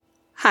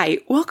Hi,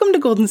 welcome to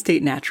Golden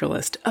State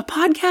Naturalist, a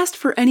podcast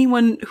for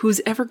anyone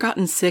who's ever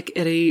gotten sick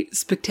at a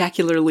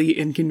spectacularly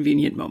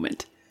inconvenient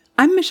moment.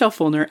 I'm Michelle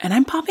Fulner, and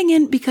I'm popping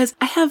in because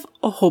I have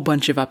a whole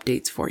bunch of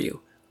updates for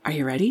you. Are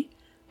you ready?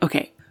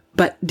 Okay,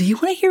 but do you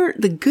want to hear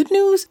the good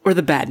news or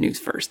the bad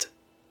news first?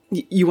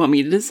 You want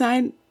me to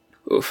decide?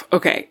 Oof,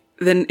 okay,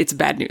 then it's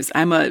bad news.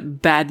 I'm a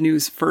bad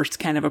news first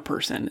kind of a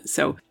person,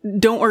 so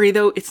don't worry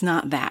though, it's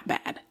not that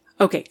bad.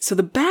 Okay, so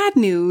the bad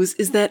news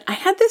is that I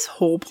had this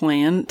whole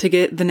plan to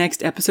get the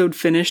next episode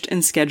finished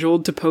and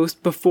scheduled to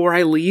post before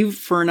I leave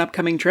for an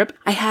upcoming trip.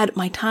 I had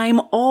my time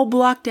all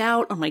blocked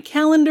out on my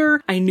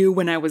calendar. I knew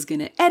when I was going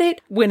to edit,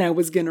 when I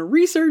was going to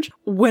research,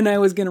 when I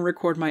was going to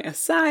record my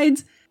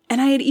asides, and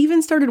I had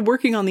even started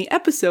working on the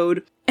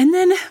episode, and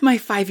then my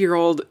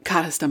 5-year-old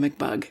caught a stomach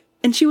bug.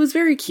 And she was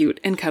very cute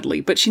and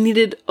cuddly, but she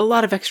needed a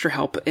lot of extra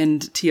help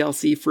and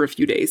TLC for a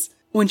few days.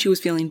 When she was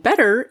feeling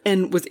better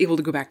and was able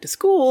to go back to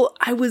school,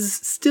 I was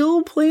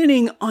still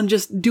planning on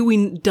just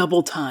doing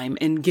double time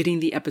and getting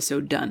the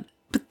episode done.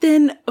 But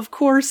then, of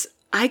course,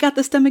 I got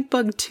the stomach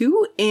bug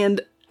too,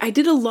 and I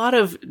did a lot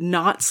of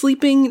not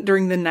sleeping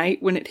during the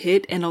night when it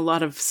hit and a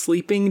lot of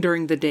sleeping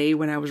during the day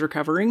when I was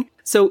recovering.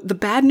 So the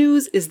bad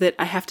news is that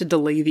I have to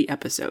delay the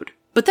episode.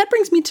 But that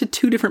brings me to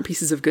two different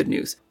pieces of good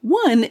news.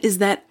 One is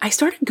that I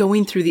started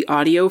going through the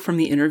audio from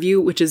the interview,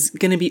 which is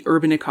going to be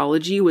Urban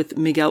Ecology with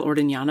Miguel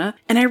Ordeñana,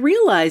 and I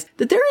realized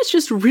that there is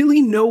just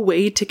really no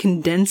way to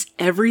condense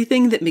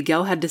everything that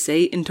Miguel had to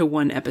say into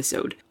one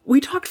episode. We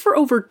talked for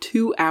over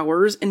 2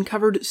 hours and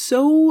covered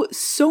so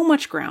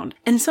much ground.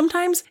 And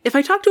sometimes, if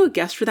I talk to a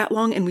guest for that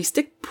long and we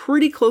stick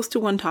pretty close to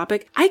one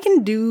topic, I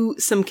can do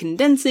some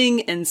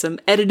condensing and some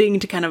editing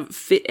to kind of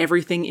fit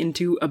everything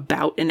into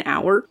about an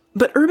hour.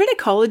 But urban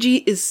ecology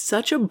is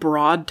such a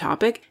broad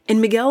topic,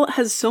 and Miguel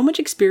has so much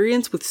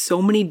experience with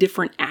so many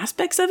different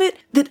aspects of it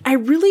that I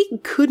really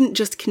couldn't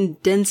just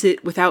condense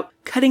it without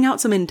cutting out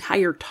some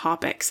entire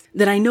topics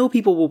that I know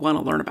people will want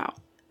to learn about.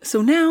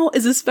 So now,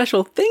 as a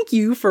special thank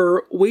you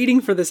for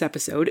waiting for this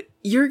episode,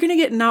 you're gonna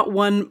get not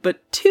one,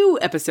 but 2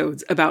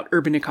 episodes about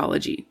urban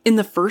ecology. In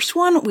the first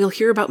one, we'll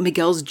hear about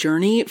Miguel's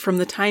journey from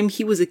the time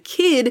he was a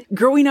kid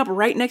growing up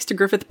right next to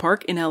Griffith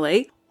Park in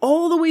LA,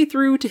 all the way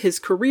through to his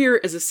career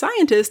as a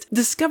scientist,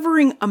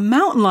 discovering a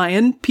mountain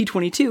lion,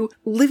 P22,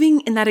 living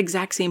in that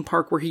exact same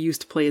park where he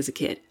used to play as a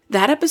kid.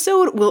 That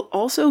episode will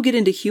also get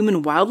into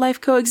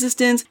human-wildlife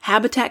coexistence,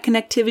 habitat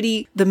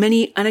connectivity, the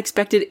many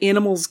unexpected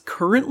animals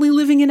currently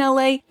living in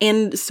LA,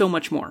 and so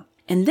much more.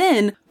 And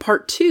then,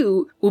 part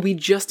 2 will be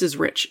just as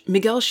rich.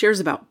 Miguel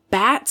shares about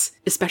bats,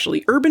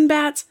 especially urban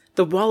bats,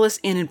 the Wallace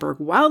Annenberg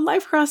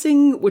Wildlife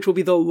Crossing, which will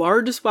be the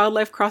largest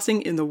wildlife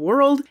crossing in the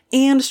world,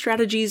 and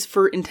strategies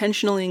for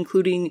intentionally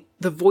including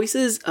the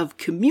voices of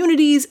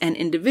communities and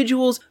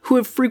individuals who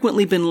have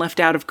frequently been left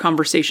out of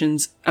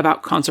conversations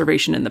about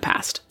conservation in the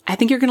past. I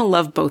think you're going to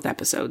love both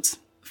episodes.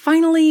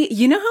 Finally,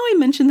 you know how I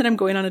mentioned that I'm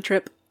going on a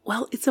trip?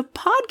 Well, it's a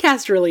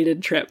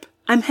podcast-related trip.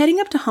 I'm heading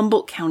up to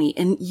Humboldt County,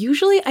 and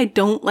usually I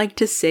don't like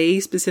to say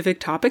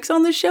specific topics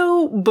on the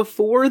show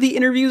before the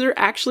interviews are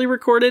actually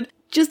recorded,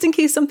 just in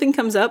case something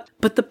comes up.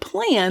 But the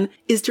plan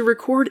is to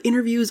record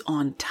interviews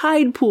on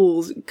tide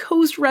pools,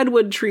 coast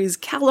redwood trees,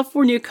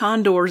 California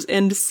condors,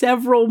 and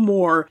several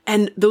more.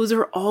 And those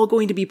are all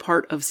going to be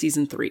part of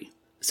season 3.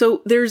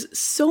 So there's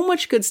so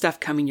much good stuff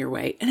coming your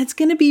way, and it's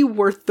going to be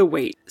worth the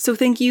wait. So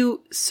thank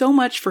you so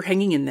much for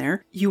hanging in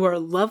there. You are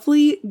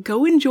lovely.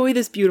 Go enjoy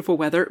this beautiful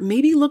weather.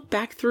 Maybe look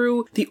back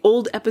through the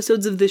old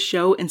episodes of this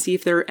show and see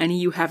if there are any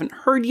you haven't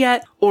heard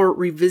yet, or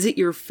revisit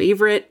your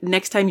favorite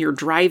next time you're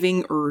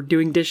driving or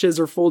doing dishes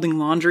or folding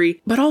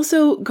laundry. But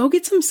also go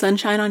get some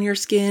sunshine on your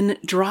skin,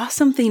 draw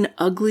something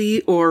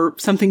ugly or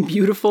something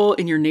beautiful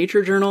in your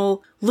nature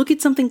journal. Look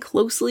at something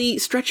closely,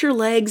 stretch your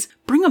legs,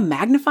 bring a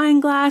magnifying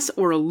glass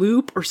or a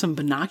loupe or some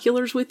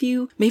binoculars with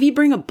you. Maybe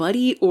bring a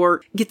buddy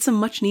or get some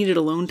much needed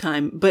alone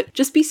time, but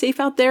just be safe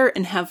out there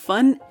and have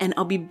fun. And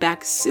I'll be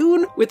back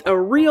soon with a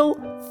real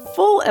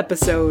full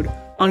episode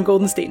on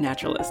Golden State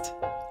Naturalist.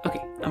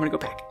 Okay, I'm gonna go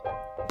pack.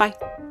 Bye.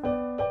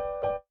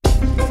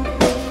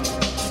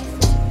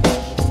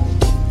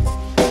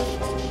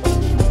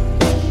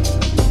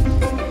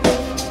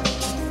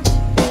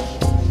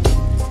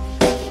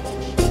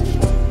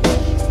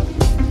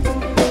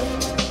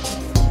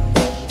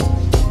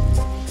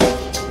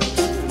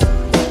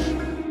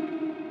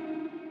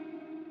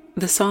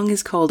 The song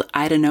is called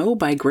I Don't Know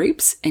by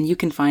Grapes, and you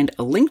can find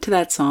a link to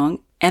that song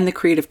and the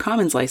Creative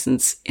Commons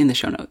license in the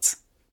show notes.